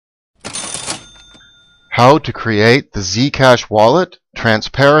How to create the ZCash wallet,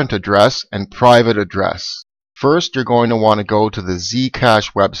 transparent address, and private address. First, you're going to want to go to the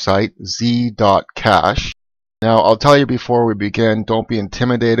ZCash website, z.cash. Now, I'll tell you before we begin, don't be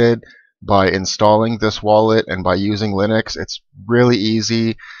intimidated by installing this wallet and by using Linux. It's really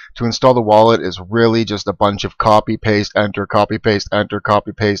easy. To install the wallet is really just a bunch of copy, paste, enter, copy, paste, enter,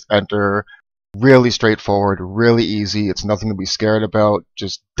 copy, paste, enter. Really straightforward, really easy. It's nothing to be scared about.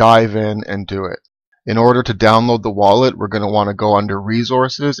 Just dive in and do it. In order to download the wallet, we're going to want to go under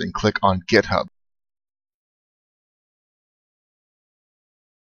Resources and click on GitHub.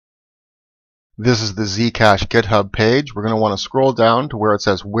 This is the ZCash GitHub page. We're going to want to scroll down to where it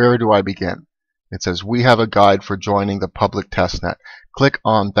says, "Where do I begin?" It says, "We have a guide for joining the public testnet." Click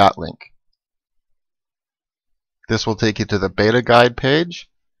on that link. This will take you to the beta guide page.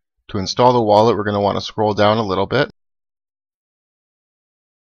 To install the wallet, we're going to want to scroll down a little bit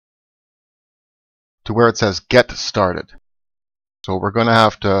to where it says Get Started. So we're going to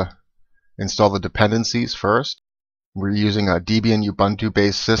have to install the dependencies first. We're using a Debian Ubuntu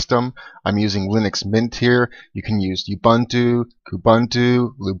based system. I'm using Linux Mint here. You can use Ubuntu,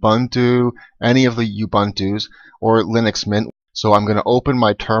 Kubuntu, Lubuntu, any of the Ubuntus, or Linux Mint. So I'm going to open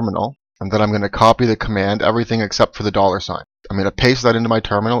my terminal, and then I'm going to copy the command, everything except for the $. I'm going to paste that into my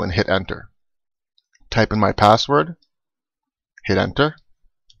terminal and hit enter. Type in my password, hit enter.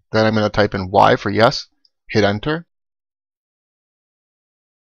 Then I'm going to type in Y for yes, hit enter.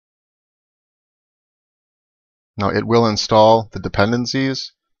 Now it will install the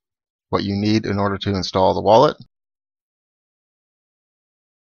dependencies, what you need in order to install the wallet.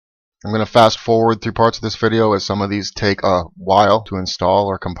 I'm going to fast forward through parts of this video as some of these take a while to install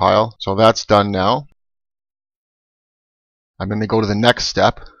or compile. So that's done now. I'm going to go to the next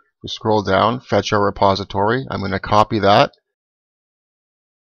step. We scroll down, fetch our repository. I'm going to copy that,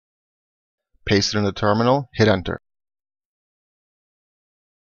 paste it in the terminal, hit enter.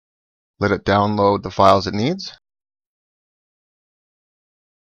 Let it download the files it needs.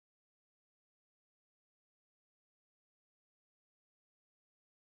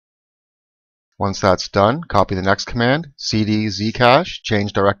 Once that's done, copy the next command, cd zcash,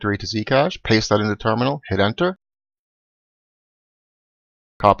 change directory to zcash, paste that in the terminal, hit enter.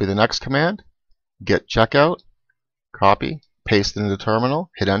 Copy the next command, git checkout, copy, paste it in the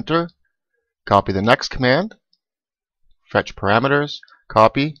terminal, hit enter. Copy the next command, fetch parameters,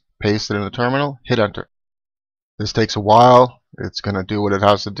 copy, paste it in the terminal, hit enter. This takes a while. It's going to do what it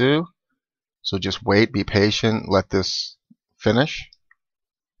has to do. So just wait, be patient, let this finish.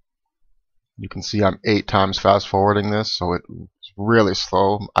 You can see I'm 8 times fast forwarding this, so it's really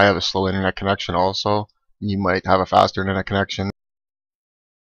slow. I have a slow internet connection also. You might have a faster internet connection.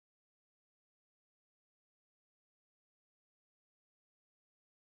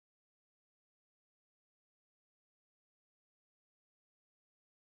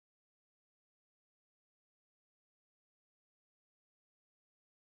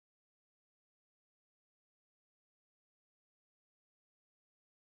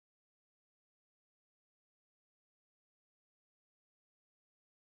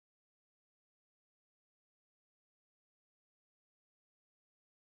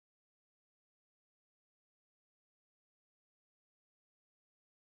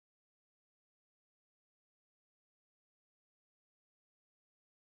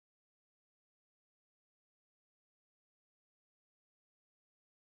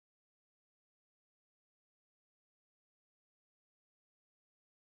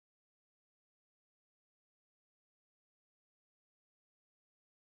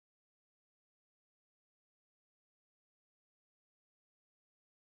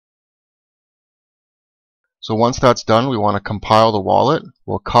 So once that's done, we want to compile the wallet.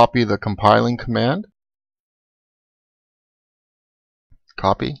 We'll copy the compiling command,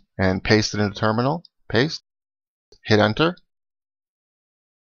 copy, and paste it in the terminal, paste, hit enter.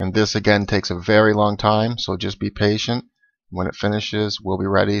 And this again takes a very long time, so just be patient. When it finishes, we'll be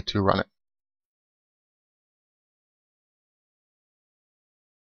ready to run it.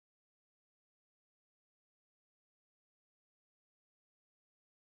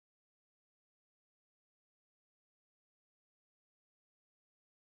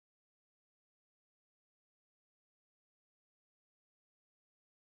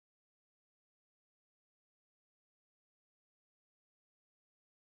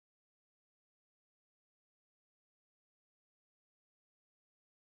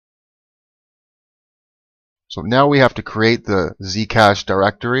 So now we have to create the Zcash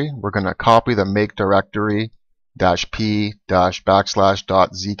directory. We're going to copy the make directory -p-/.zcash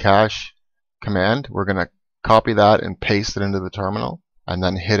command. We're going to copy that and paste it into the terminal and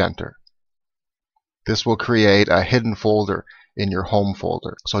then hit enter. This will create a hidden folder in your home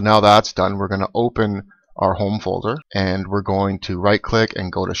folder. So now that's done, we're going to open our home folder and we're going to right click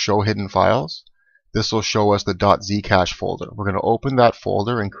and go to show hidden files. This will show us the .zcash folder. We're going to open that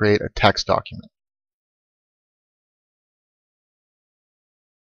folder and create a text document.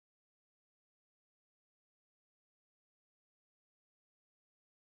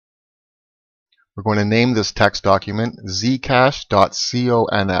 We're going to name this text document zcash.conf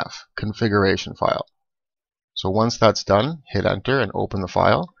configuration file. So once that's done, hit enter and open the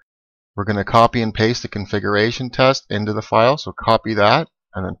file. We're going to copy and paste the configuration test into the file. So copy that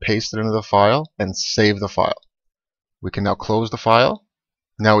and then paste it into the file and save the file. We can now close the file.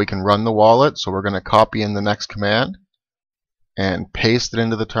 Now we can run the wallet. So we're going to copy in the next command and paste it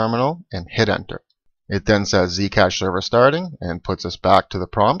into the terminal and hit enter. It then says Zcash server starting and puts us back to the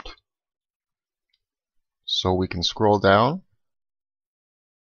prompt. So we can scroll down.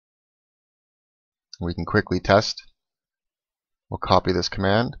 We can quickly test. We'll copy this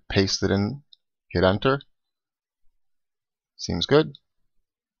command, paste it in, hit enter. Seems good.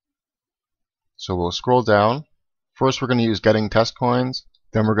 So we'll scroll down. First we're going to use getting test coins.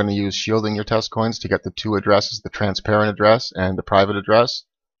 Then we're going to use shielding your test coins to get the two addresses, the transparent address and the private address.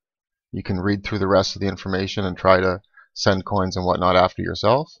 You can read through the rest of the information and try to send coins and whatnot after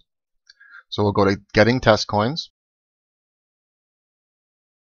yourself. So we'll go to getting test coins.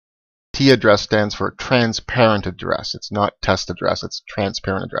 T-addr stands for transparent address. It's not test address, it's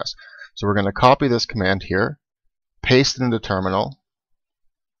transparent address. So we're going to copy this command here, paste it into terminal,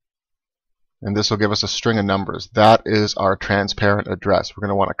 and this will give us a string of numbers. That is our transparent address. We're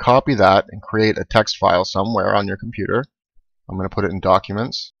going to want to copy that and create a text file somewhere on your computer. I'm going to put it in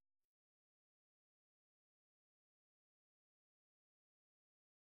Documents.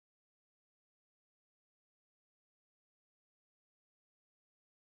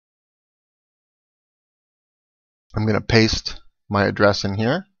 I'm going to paste my address in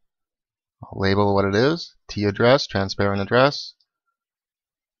here. I'll label what it is, t-addr, transparent address.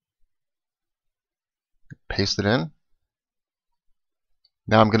 Paste it in.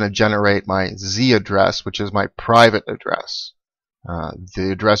 Now I'm going to generate my z-address, which is my private address. The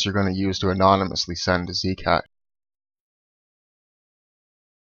address you're going to use to anonymously send to Zcash.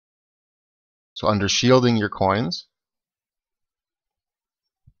 So under shielding your coins,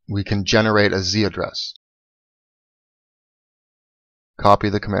 we can generate a z-address. Copy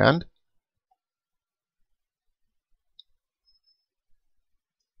the command,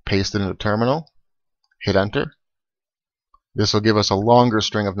 paste it into terminal, hit enter. This will give us a longer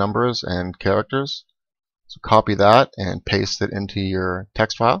string of numbers and characters. So copy that and paste it into your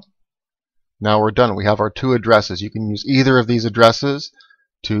text file. Now we're done. We have our two addresses. You can use either of these addresses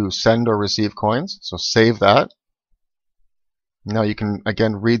to send or receive coins. So save that. Now you can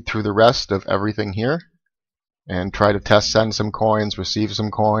again read through the rest of everything here and try to test send some coins, receive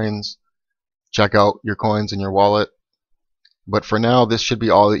some coins, check out your coins in your wallet. But for now, this should be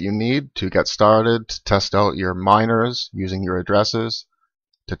all that you need to get started, to test out your miners using your addresses,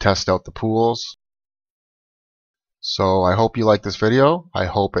 to test out the pools. So I hope you liked this video. I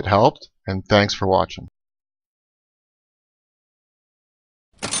hope it helped, and thanks for watching.